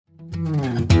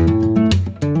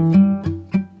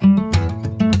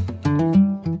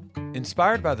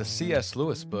Inspired by the C.S.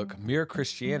 Lewis book, Mere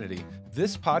Christianity,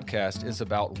 this podcast is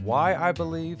about why I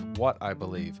believe what I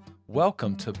believe.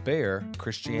 Welcome to Bare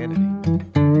Christianity.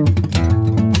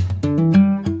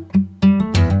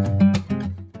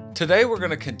 Today we're going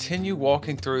to continue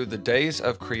walking through the days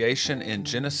of creation in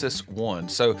Genesis 1.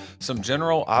 So some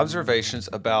general observations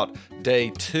about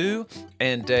day 2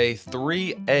 and day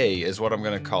 3A is what I'm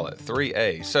going to call it,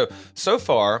 3A. So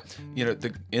far,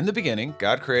 in the beginning,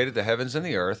 God created the heavens and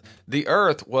the earth. The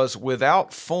earth was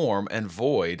without form and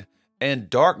void,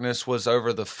 and darkness was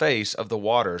over the face of the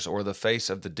waters, or the face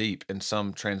of the deep in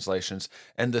some translations.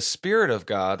 And the Spirit of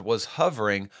God was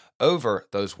hovering over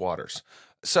those waters.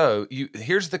 So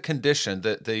here's the condition,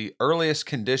 the earliest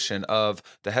condition of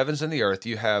the heavens and the earth.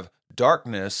 You have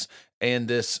darkness and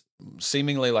this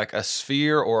seemingly like a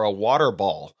sphere or a water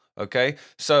ball, okay?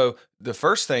 So the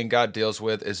first thing God deals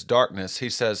with is darkness.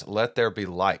 He says, let there be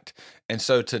light. And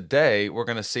so today we're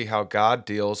going to see how God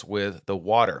deals with the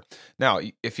water. Now,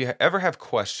 if you ever have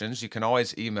questions, you can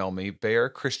always email me,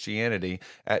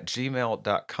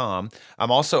 barechristianity@gmail.com.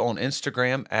 I'm also on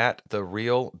Instagram at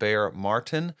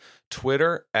 @TheRealBearMartin,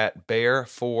 Twitter at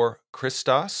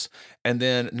Bear4Christos. And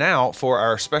then now for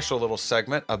our special little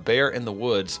segment, A Bear in the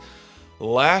Woods.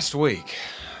 Last week,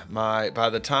 by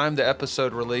the time the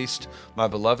episode released, my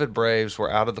beloved Braves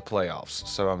were out of the playoffs.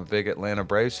 So I'm a big Atlanta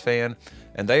Braves fan,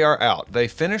 and they are out. They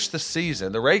finished the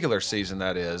season, the regular season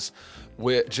that is,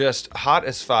 with just hot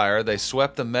as fire. They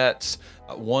swept the Mets,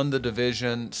 won the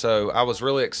division, so I was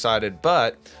really excited.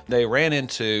 But they ran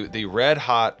into the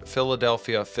red-hot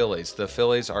Philadelphia Phillies. The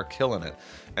Phillies are killing it.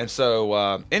 And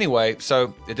so anyway,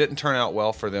 so it didn't turn out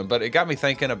well for them. But it got me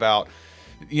thinking about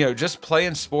just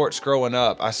playing sports growing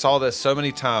up. I saw this so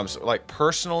many times, like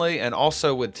personally and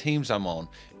also with teams I'm on.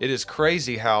 It is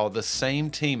crazy how the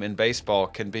same team in baseball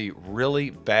can be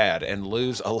really bad and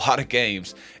lose a lot of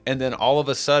games, and then all of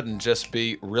a sudden just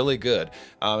be really good.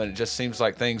 And it just seems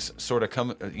like things sort of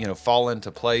come, fall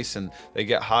into place and they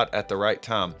get hot at the right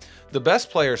time. The best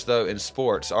players, though, in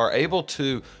sports are able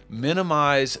to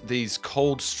minimize these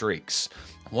cold streaks.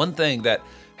 One thing that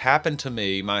happened to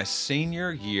me my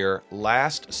senior year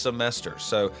last semester.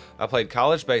 So I played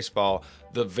college baseball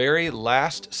the very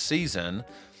last season,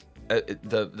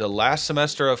 the last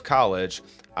semester of college.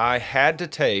 I had to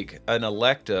take an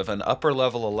elective, an upper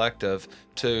level elective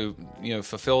to,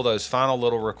 fulfill those final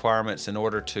little requirements in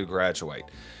order to graduate.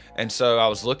 And so I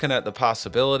was looking at the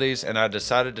possibilities, and I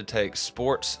decided to take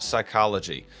sports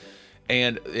psychology.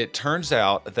 And it turns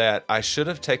out that I should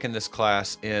have taken this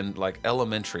class in like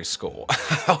elementary school.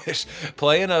 I wish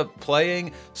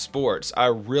playing sports, I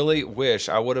really wish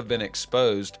I would have been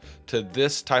exposed to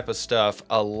this type of stuff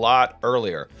a lot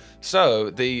earlier. So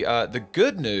the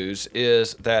good news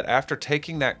is that after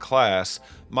taking that class,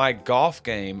 my golf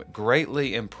game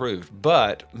greatly improved,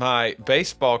 but my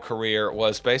baseball career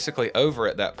was basically over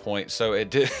at that point. So I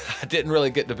didn't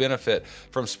really get the benefit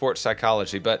from sports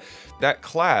psychology, but that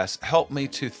class helped me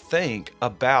to think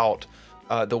about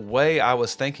the way I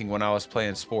was thinking when I was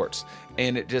playing sports.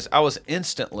 And I was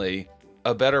instantly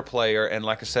a better player, and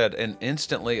like I said, and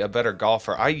instantly a better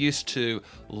golfer. I used to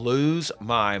lose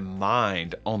my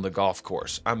mind on the golf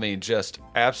course. I mean, just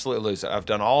absolutely lose it. I've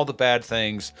done all the bad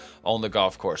things on the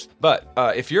golf course. But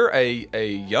if you're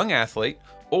a young athlete,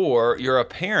 or you're a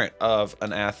parent of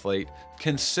an athlete,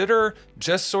 consider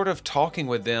just sort of talking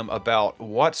with them about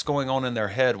what's going on in their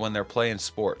head when they're playing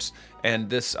sports, and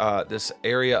this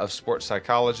area of sports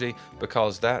psychology,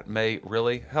 because that may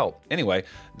really help. Anyway,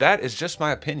 that is just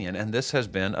my opinion, and this has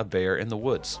been A Bear in the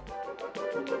Woods.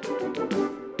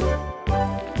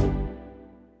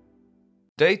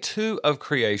 Day 2 of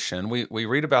creation, we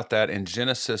read about that in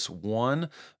Genesis 1,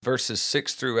 verses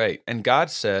 6 through 8. And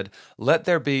God said, "Let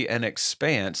there be an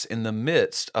expanse in the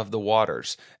midst of the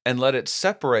waters, and let it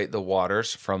separate the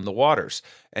waters from the waters.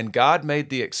 And God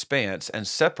made the expanse and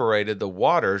separated the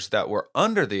waters that were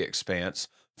under the expanse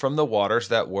from the waters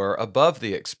that were above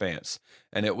the expanse.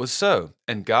 And it was so.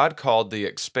 And God called the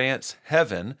expanse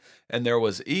heaven, and there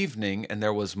was evening and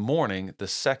there was morning the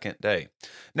second day."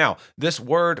 Now, this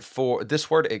word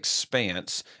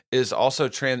expanse is also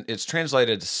it's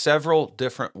translated several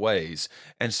different ways.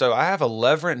 And so I have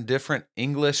 11 different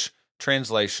English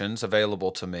translations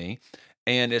available to me,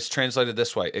 and it's translated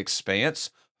this way: expanse,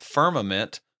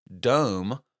 firmament,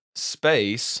 dome,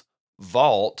 space,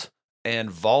 vault,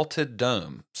 and vaulted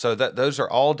dome. So those are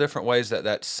all different ways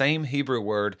that same Hebrew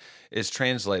word is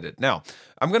translated. Now,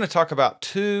 I'm going to talk about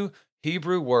two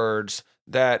Hebrew words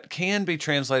that can be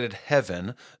translated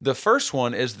heaven. The first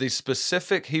one is the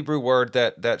specific Hebrew word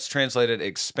that's translated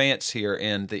expanse here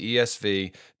in the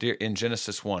ESV in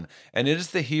Genesis 1. And it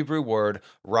is the Hebrew word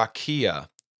rakia.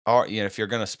 If you're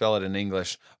going to spell it in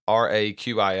English,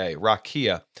 Raqia,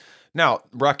 rakia. Now,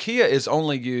 rakia is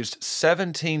only used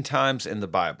 17 times in the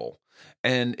Bible,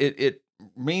 and it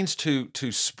means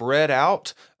to spread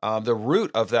out. The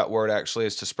root of that word actually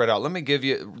is to spread out. Let me give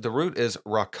you, the root is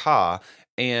rakah,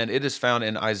 and it is found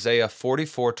in Isaiah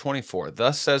 44:24.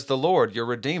 Thus says the Lord, your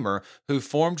Redeemer, who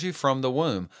formed you from the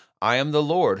womb. I am the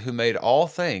Lord who made all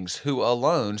things, who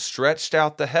alone stretched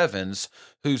out the heavens,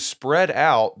 who spread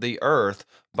out the earth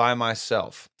by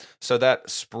myself. So that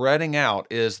spreading out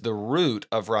is the root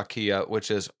of rakia,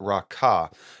 which is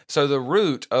rakah. So the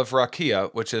root of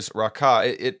rakia, which is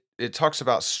rakah, it talks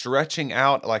about stretching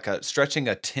out, like stretching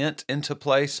a tent into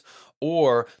place,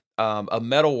 or a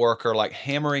metal worker like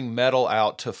hammering metal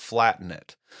out to flatten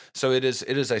it. So it is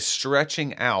a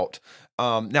stretching out.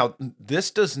 Now, this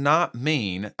does not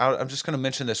mean, I'm just going to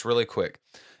mention this really quick.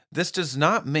 This does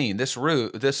not mean, this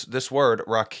word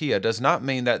rakia does not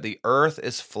mean that the earth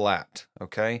is flat,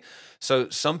 okay? So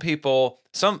some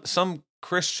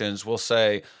Christians will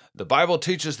say, the Bible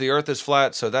teaches the earth is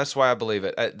flat, so that's why I believe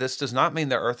it. This does not mean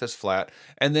the earth is flat.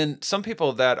 And then some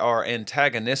people that are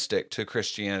antagonistic to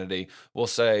Christianity will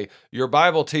say, your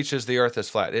Bible teaches the earth is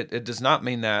flat. It does not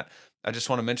mean that. I just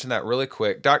want to mention that really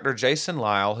quick. Dr. Jason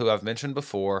Lisle, who I've mentioned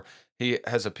before, he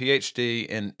has a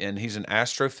PhD and he's an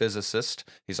astrophysicist.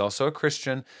 He's also a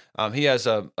Christian. He has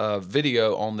a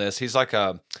video on this.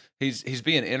 He's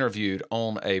being interviewed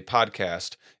on a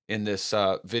podcast in this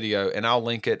video, and I'll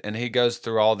link it. And he goes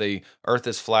through all the earth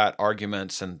is flat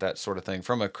arguments and that sort of thing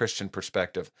from a Christian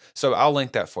perspective. So I'll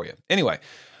link that for you. Anyway,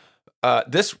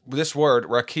 this word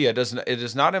rakia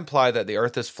does not imply that the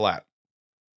earth is flat.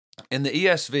 In the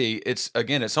ESV,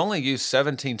 it's only used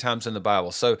 17 times in the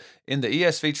Bible. So in the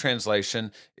ESV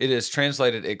translation, it is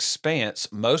translated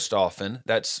expanse most often.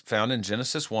 That's found in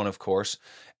Genesis 1, of course.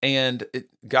 And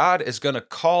God is going to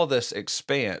call this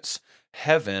expanse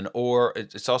heaven, or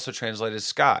it's also translated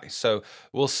sky. So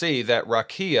we'll see that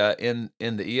rakia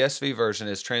in the ESV version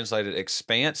is translated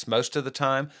expanse most of the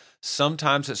time.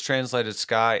 Sometimes it's translated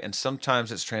sky, and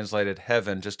sometimes it's translated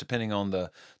heaven, just depending on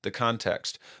the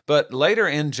context. But later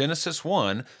in Genesis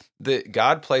 1,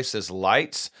 God places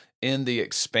lights in the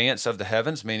expanse of the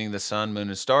heavens, meaning the sun, moon,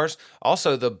 and stars.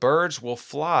 Also, the birds will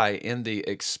fly in the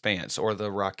expanse, or the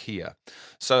rakia.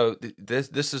 So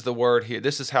this is the word here.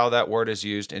 This is how that word is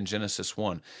used in Genesis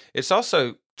 1. It's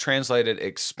also translated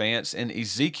expanse in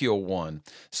Ezekiel 1.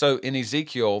 So in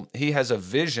Ezekiel, he has a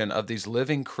vision of these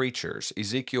living creatures.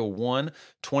 Ezekiel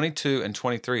 1:22 and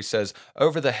 23 says,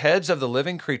 over the heads of the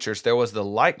living creatures there was the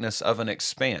likeness of an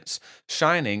expanse,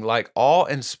 shining like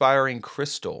awe-inspiring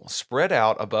crystal, spread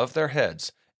out above their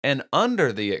heads. And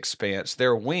under the expanse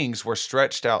their wings were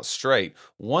stretched out straight,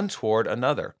 one toward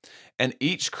another. And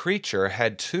each creature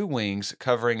had 2 wings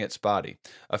covering its body.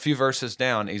 A few verses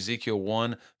down, Ezekiel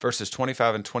 1, verses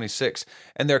 25 and 26.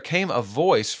 And there came a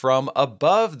voice from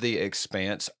above the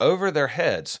expanse over their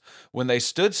heads. When they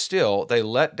stood still, they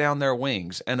let down their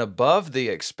wings. And above the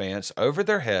expanse over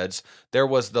their heads, there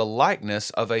was the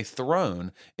likeness of a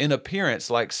throne, in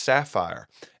appearance like sapphire.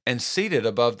 And seated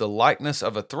above the likeness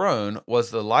of a throne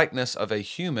was the likeness of a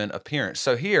human appearance.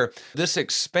 So here, this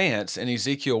expanse in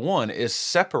Ezekiel 1 is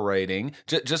separating,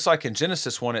 just like in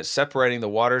Genesis 1, it's separating the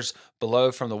waters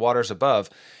below from the waters above.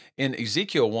 In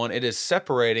Ezekiel 1, it is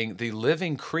separating the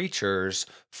living creatures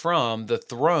from the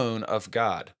throne of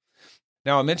God.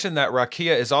 Now, I mentioned that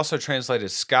rakia is also translated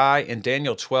sky. In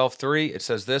Daniel 12:3, it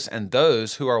says this, and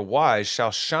those who are wise shall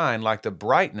shine like the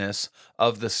brightness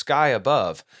of the sky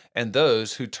above, and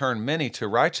those who turn many to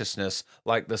righteousness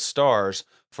like the stars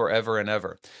forever and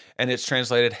ever. And it's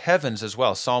translated heavens as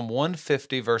well. Psalm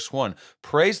 150, verse 1,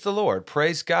 praise the Lord,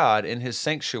 praise God in his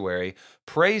sanctuary,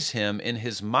 praise him in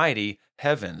his mighty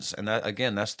heavens. And that,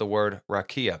 again, that's the word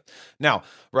rakia. Now,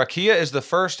 rakia is the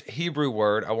first Hebrew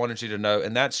word I wanted you to know,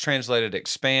 and that's translated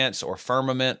expanse or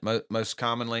firmament most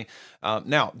commonly.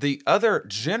 Now, the other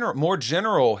more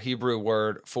general Hebrew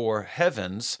word for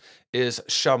heavens is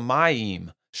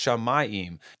shamayim.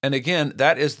 Shamayim. And again,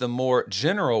 that is the more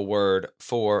general word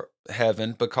for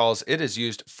heaven because it is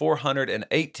used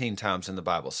 418 times in the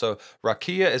Bible. So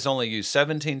rakia is only used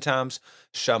 17 times.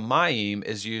 Shamayim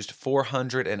is used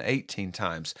 418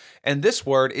 times. And this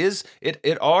word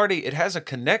it has a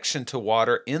connection to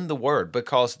water in the word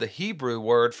because the Hebrew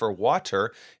word for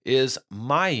water is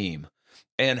mayim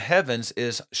and heavens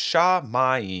is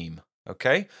shamayim.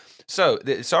 Okay? So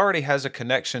it already has a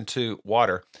connection to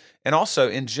water. And also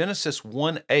in Genesis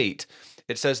 1:8,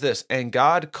 It says this, and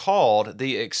God called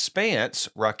the expanse,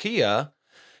 rakia,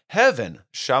 heaven,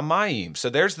 shamayim. So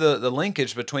there's the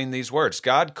linkage between these words.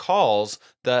 God calls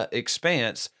the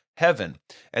expanse heaven.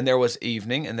 And there was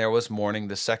evening and there was morning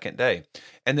the second day.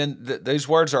 And then these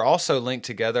words are also linked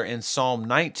together in Psalm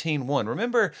 19:1.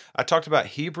 Remember, I talked about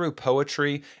Hebrew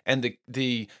poetry, and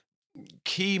the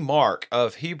key mark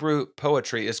of Hebrew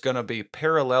poetry is going to be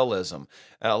parallelism.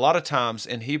 A lot of times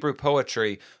in Hebrew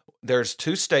poetry, there's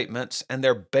two statements, and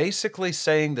they're basically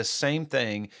saying the same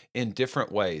thing in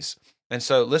different ways. And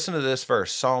so listen to this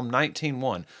verse, Psalm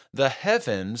 19:1. The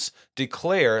heavens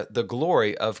declare the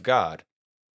glory of God.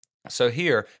 So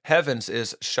here, heavens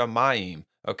is shamayim,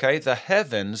 okay? The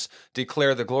heavens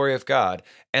declare the glory of God,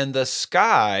 and the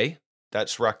sky,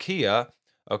 that's rakia,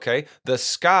 okay? The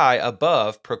sky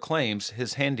above proclaims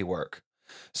his handiwork.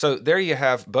 So there you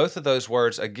have both of those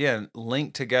words again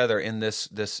linked together in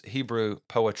this Hebrew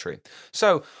poetry.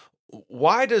 So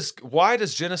why does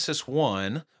Genesis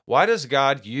 1, why does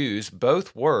God use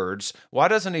both words? Why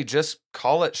doesn't he just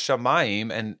call it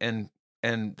shamayim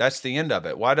and that's the end of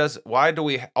it? Why do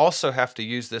we also have to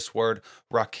use this word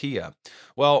rakia?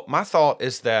 Well, my thought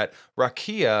is that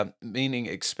rakia, meaning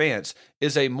expanse,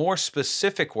 is a more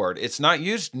specific word. It's not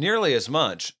used nearly as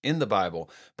much in the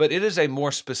Bible, but it is a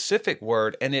more specific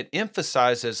word, and it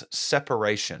emphasizes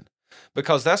separation.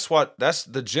 Because that's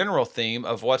the general theme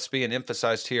of what's being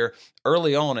emphasized here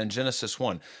early on in Genesis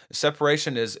 1.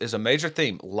 Separation is a major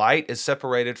theme. Light is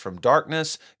separated from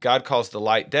darkness. God calls the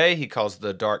light day. He calls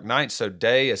the dark night. So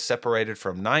day is separated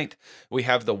from night. We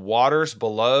have the waters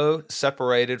below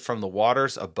separated from the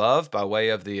waters above by way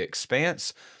of the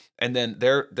expanse. And then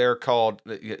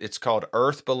it's called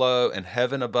earth below and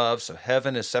heaven above. So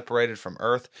heaven is separated from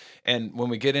earth. And when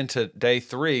we get into day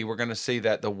 3, we're going to see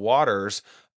that the waters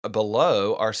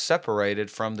below are separated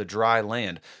from the dry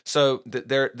land. So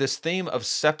this theme of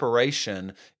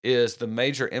separation is the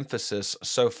major emphasis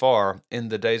so far in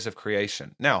the days of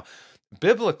creation. Now,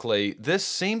 biblically, this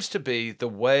seems to be the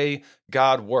way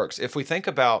God works. If we think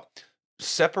about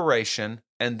separation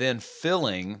and then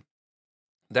filling,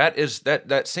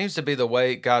 that seems to be the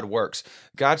way God works.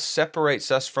 God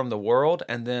separates us from the world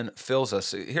and then fills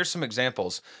us. Here's some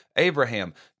examples.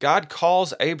 Abraham. God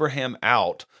calls Abraham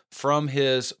out from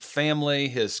his family,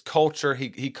 his culture.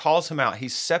 He calls him out. He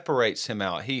separates him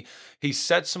out. He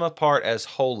sets him apart as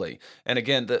holy. And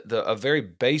again, a very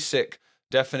basic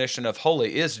definition of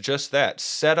holy is just that: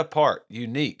 set apart,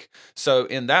 unique. So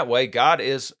in that way, God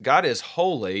is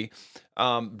holy.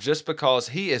 Just because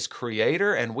he is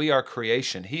creator and we are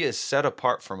creation. He is set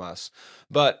apart from us.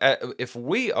 But if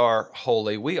we are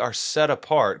holy, we are set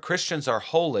apart. Christians are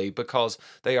holy because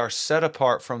they are set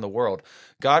apart from the world.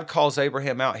 God calls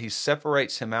Abraham out. He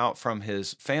separates him out from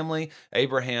his family.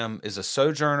 Abraham is a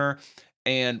sojourner.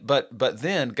 But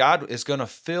then God is going to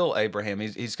fill Abraham.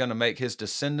 He's going to make his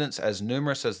descendants as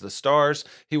numerous as the stars.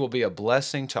 He will be a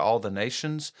blessing to all the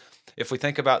nations. If we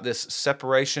think about this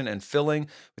separation and filling,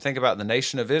 we think about the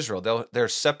nation of Israel. They're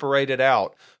separated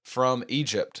out from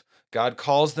Egypt. God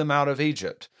calls them out of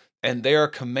Egypt, and they are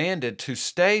commanded to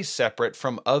stay separate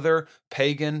from other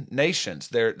pagan nations.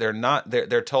 They're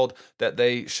told that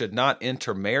they should not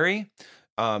intermarry.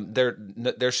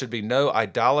 There should be no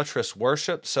idolatrous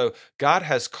worship. So God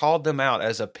has called them out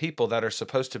as a people that are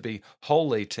supposed to be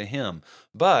holy to him.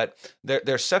 But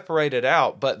they're separated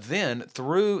out. But then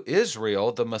through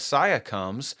Israel, the Messiah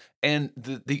comes, and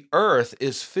the earth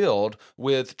is filled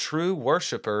with true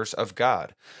worshipers of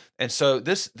God. And so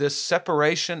this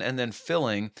separation and then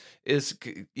filling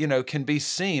can be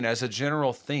seen as a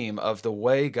general theme of the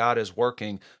way God is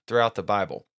working throughout the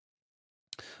Bible.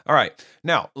 All right,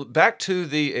 now back to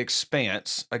the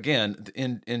expanse. Again,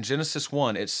 in Genesis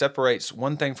 1, it separates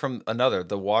one thing from another,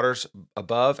 the waters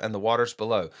above and the waters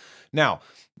below. Now,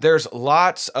 there's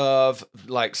lots of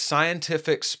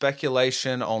scientific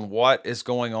speculation on what is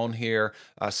going on here.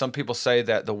 Some people say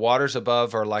that the waters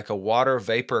above are like a water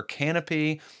vapor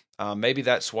canopy. Maybe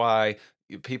that's why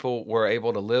people were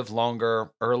able to live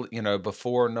longer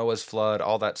before Noah's flood,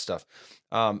 all that stuff.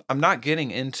 I'm not getting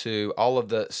into all of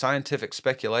the scientific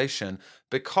speculation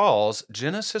because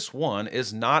Genesis 1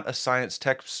 is not a science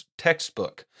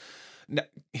textbook. Now,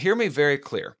 hear me very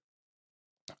clear.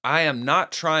 I am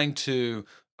not trying to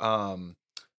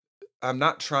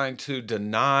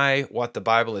deny what the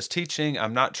Bible is teaching.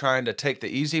 I'm not trying to take the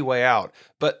easy way out.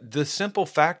 But the simple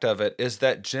fact of it is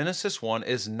that Genesis 1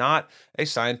 is not a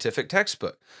scientific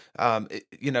textbook.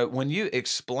 When you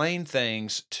explain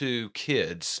things to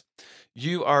kids,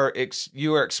 you are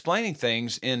explaining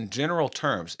things in general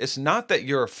terms. It's not that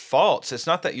you're false, it's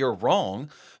not that you're wrong,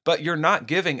 but you're not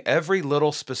giving every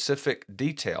little specific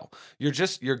detail.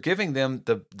 You're giving them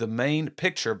the main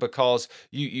picture because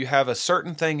you have a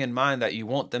certain thing in mind that you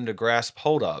want them to grasp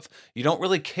hold of. You don't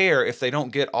really care if they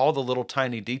don't get all the little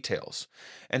tiny details.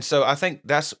 And so I think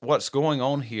that's what's going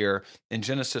on here in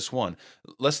Genesis 1.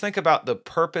 Let's think about the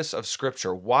purpose of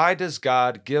Scripture. Why does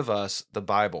God give us the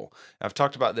Bible? I've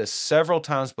talked about this several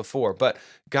times before, but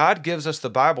God gives us the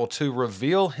Bible to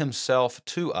reveal Himself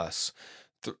to us.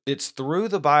 It's through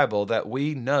the Bible that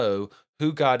we know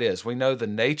who God is. We know the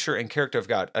nature and character of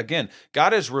God. Again,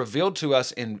 God is revealed to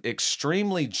us in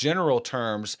extremely general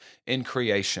terms in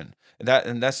creation.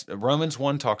 That's Romans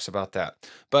 1 talks about that.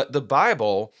 But the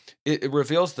Bible, it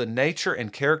reveals the nature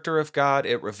and character of God.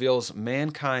 It reveals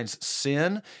mankind's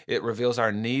sin. It reveals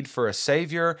our need for a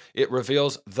Savior. It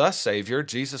reveals the Savior,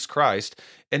 Jesus Christ.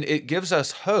 And it gives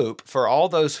us hope for all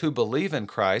those who believe in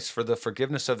Christ for the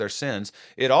forgiveness of their sins.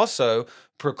 It also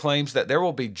proclaims that there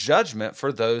will be judgment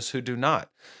for those who do not.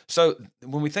 So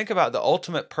when we think about the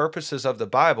ultimate purposes of the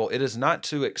Bible, it is not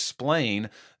to explain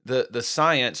the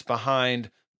science behind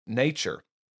nature.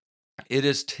 It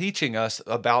is teaching us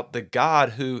about the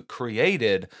God who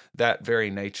created that very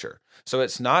nature. So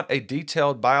it's not a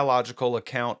detailed biological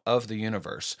account of the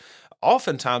universe.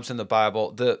 Oftentimes in the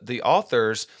Bible, the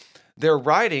authors, they're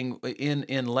writing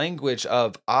in language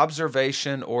of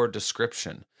observation or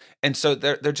description. And so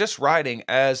they're just writing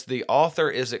as the author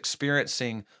is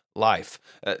experiencing life.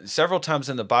 Several times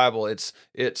in the Bible,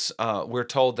 we're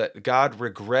told that God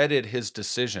regretted His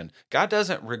decision. God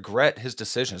doesn't regret His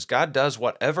decisions. God does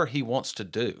whatever He wants to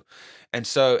do. And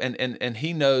so, and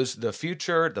He knows the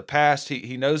future, the past,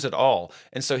 He knows it all.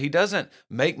 And so He doesn't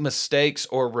make mistakes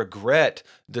or regret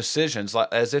decisions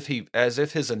as if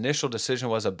His initial decision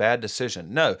was a bad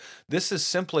decision. No, this is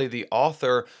simply the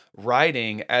author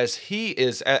writing as He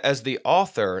is, as the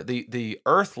author, the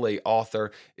earthly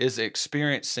author is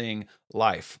experiencing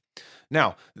life.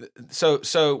 Now,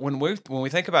 so when we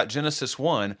think about Genesis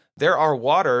 1, there are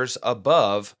waters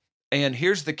above, and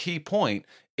here's the key point.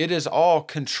 It is all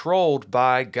controlled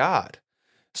by God.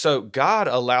 So God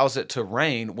allows it to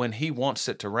rain when He wants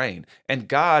it to rain. And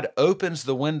God opens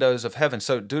the windows of heaven.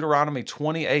 So Deuteronomy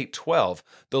 28:12,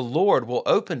 the Lord will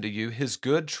open to you His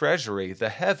good treasury, the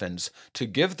heavens, to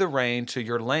give the rain to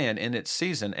your land in its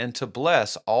season, and to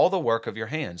bless all the work of your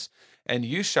hands. And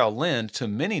you shall lend to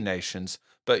many nations,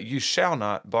 but you shall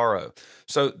not borrow.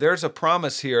 So there's a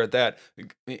promise here that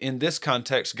in this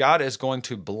context, God is going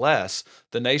to bless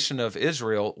the nation of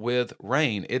Israel with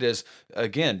rain. It is,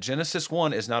 again, Genesis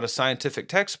 1 is not a scientific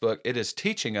textbook. It is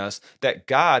teaching us that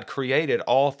God created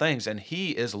all things and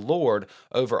He is Lord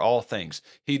over all things.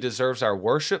 He deserves our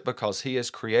worship because He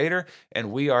is creator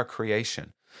and we are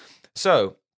creation.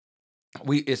 So,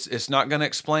 it's not going to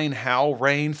explain how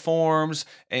rain forms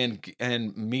and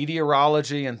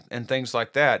meteorology and things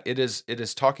like that. It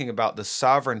is talking about the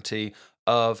sovereignty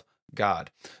of God.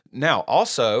 Now,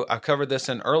 also, I covered this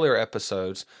in earlier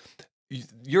episodes.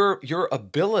 Your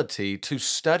ability to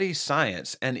study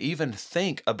science and even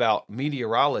think about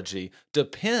meteorology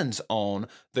depends on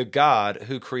the God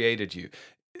who created you.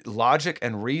 Logic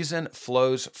and reason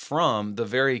flows from the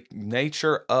very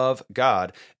nature of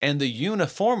God, and the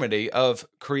uniformity of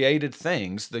created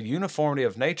things, the uniformity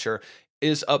of nature,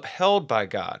 is upheld by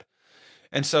God.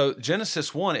 And so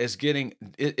Genesis 1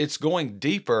 it's going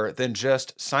deeper than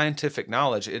just scientific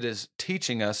knowledge. It is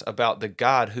teaching us about the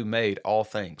God who made all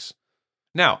things.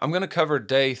 Now, I'm going to cover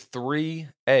day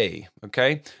 3a,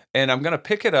 okay? And I'm going to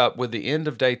pick it up with the end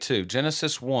of day 2,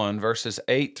 Genesis 1, verses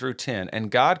 8 through 10.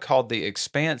 And God called the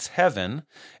expanse heaven,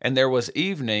 and there was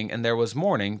evening and there was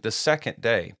morning the second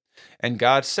day. And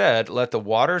God said, let the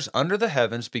waters under the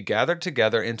heavens be gathered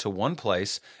together into one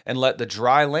place, and let the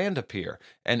dry land appear.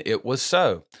 And it was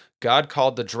so. God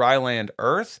called the dry land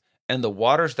earth, and the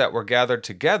waters that were gathered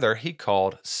together He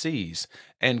called seas.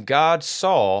 And God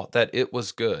saw that it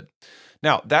was good.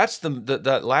 Now, that's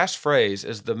that last phrase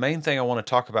is the main thing I want to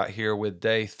talk about here with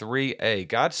day 3a.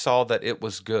 God saw that it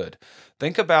was good.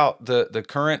 Think about the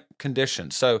current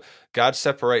condition. So God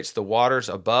separates the waters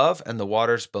above and the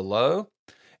waters below,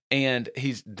 and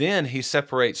He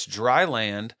separates dry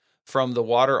land from the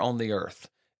water on the earth.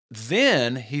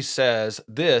 Then He says,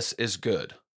 this is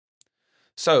good.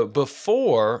 So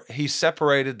before He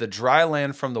separated the dry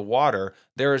land from the water,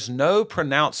 there is no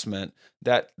pronouncement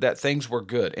that things were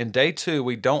good. In day 2,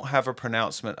 we don't have a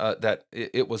pronouncement that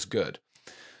it was good.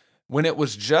 When it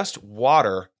was just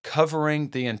water covering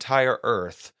the entire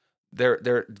earth,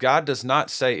 God does not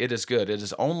say it is good. It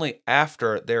is only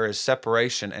after there is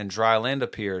separation and dry land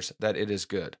appears that it is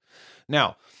good.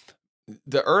 Now,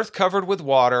 the earth covered with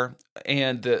water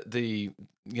and the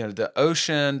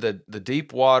ocean, the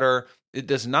deep water, it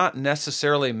does not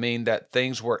necessarily mean that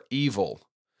things were evil.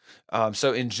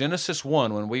 So in Genesis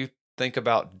 1, when we think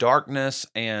about darkness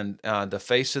and the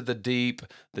face of the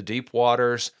deep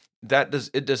waters,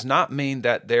 it does not mean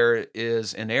that there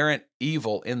is inerrant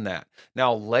evil in that.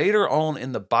 Now, later on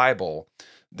in the Bible,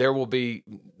 there will be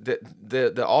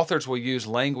the authors will use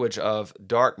language of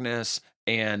darkness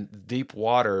and deep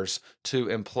waters to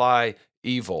imply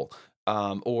evil.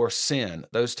 Or sin,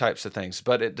 those types of things.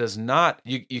 But it does not,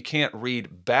 you can't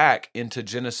read back into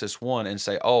Genesis 1 and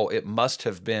say, oh, it must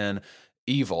have been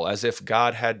evil, as if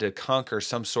God had to conquer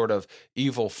some sort of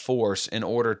evil force in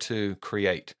order to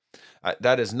create.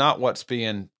 That is not what's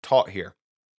being taught here.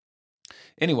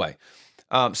 Anyway,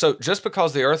 so just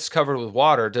because the earth's covered with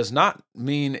water does not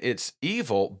mean it's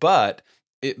evil, but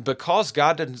because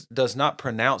God does not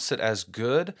pronounce it as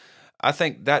good, I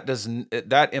think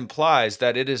that implies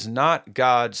that it is not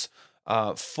God's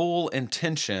full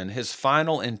intention, his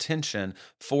final intention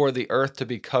for the earth to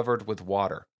be covered with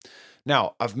water.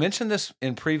 Now, I've mentioned this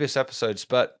in previous episodes,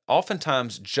 but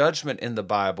oftentimes judgment in the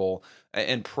Bible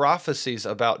and prophecies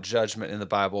about judgment in the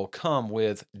Bible come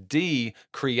with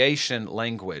de-creation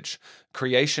language.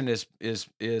 Creation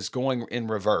is going in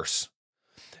reverse.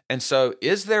 And so,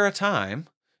 is there a time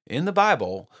in the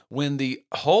Bible when the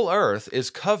whole earth is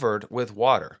covered with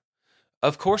water?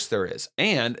 Of course there is.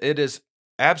 And it is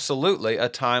absolutely a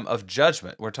time of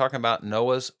judgment. We're talking about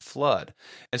Noah's flood.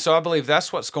 And so I believe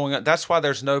that's what's going on. That's why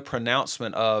there's no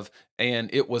pronouncement of, and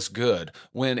it was good,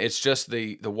 when it's just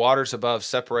the waters above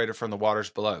separated from the waters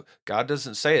below. God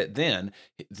doesn't say it then.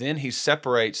 Then he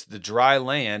separates the dry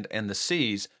land and the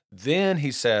seas. Then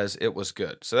he says it was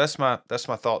good. So that's my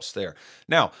thoughts there.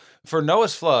 Now, for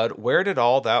Noah's flood, where did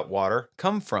all that water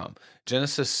come from?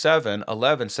 Genesis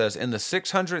 7:11 says, in the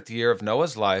 600th year of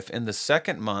Noah's life, in the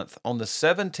 2nd month, on the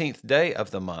 17th day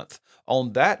of the month,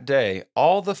 on that day,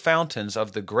 all the fountains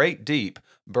of the great deep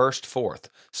burst forth.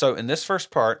 So in this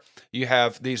first part, you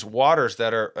have these waters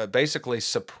that are basically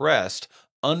suppressed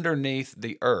underneath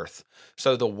the earth.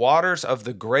 So the waters of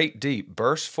the great deep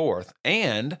burst forth,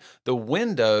 and the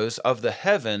windows of the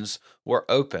heavens were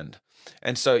opened.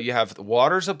 And so you have the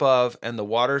waters above and the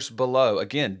waters below.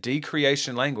 Again,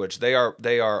 decreation language. They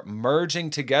are merging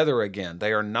together again.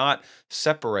 They are not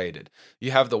separated.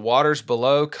 You have the waters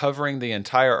below covering the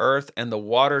entire earth, and the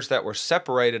waters that were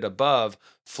separated above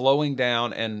flowing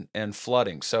down and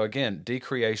flooding. So again,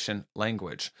 decreation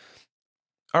language.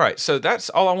 All right, so that's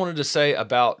all I wanted to say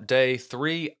about day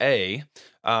 3A.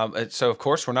 So, of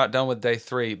course, we're not done with day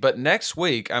 3, but next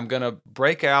week I'm going to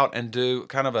break out and do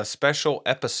kind of a special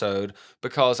episode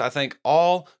because I think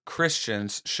all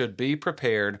Christians should be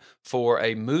prepared for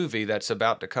a movie that's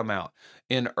about to come out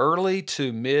in early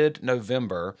to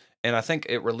mid-November. And I think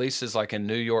it releases like in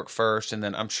New York first, and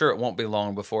then I'm sure it won't be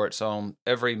long before it's on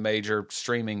every major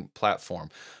streaming platform.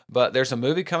 But there's a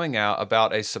movie coming out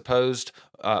about a supposed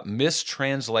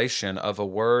mistranslation of a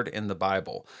word in the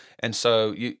Bible. And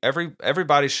so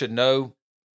everybody should know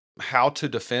how to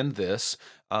defend this,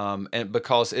 and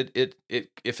because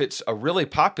if it's a really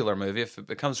popular movie, if it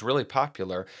becomes really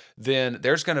popular, then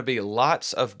there's going to be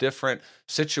lots of different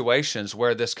situations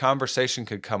where this conversation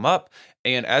could come up,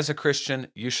 and as a Christian,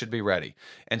 you should be ready.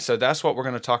 And so that's what we're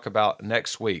going to talk about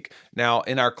next week. Now,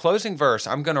 in our closing verse,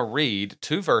 I'm going to read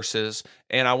 2 verses,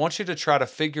 and I want you to try to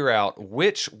figure out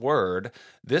which word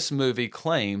this movie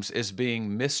claims is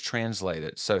being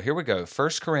mistranslated. So here we go. 1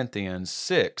 Corinthians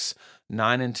 6,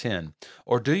 9 and 10.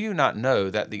 Or do you not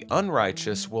know that the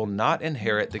unrighteous will not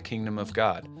inherit the kingdom of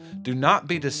God? Do not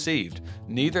be deceived.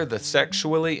 Neither the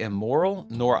sexually immoral,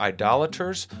 nor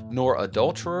idolaters, nor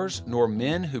adulterers, nor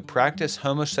men who practice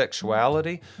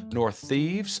homosexuality, nor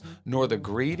thieves, nor the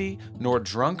greedy, nor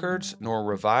drunkards, nor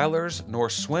revilers, nor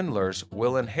swindlers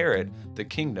will inherit the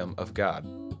kingdom of God.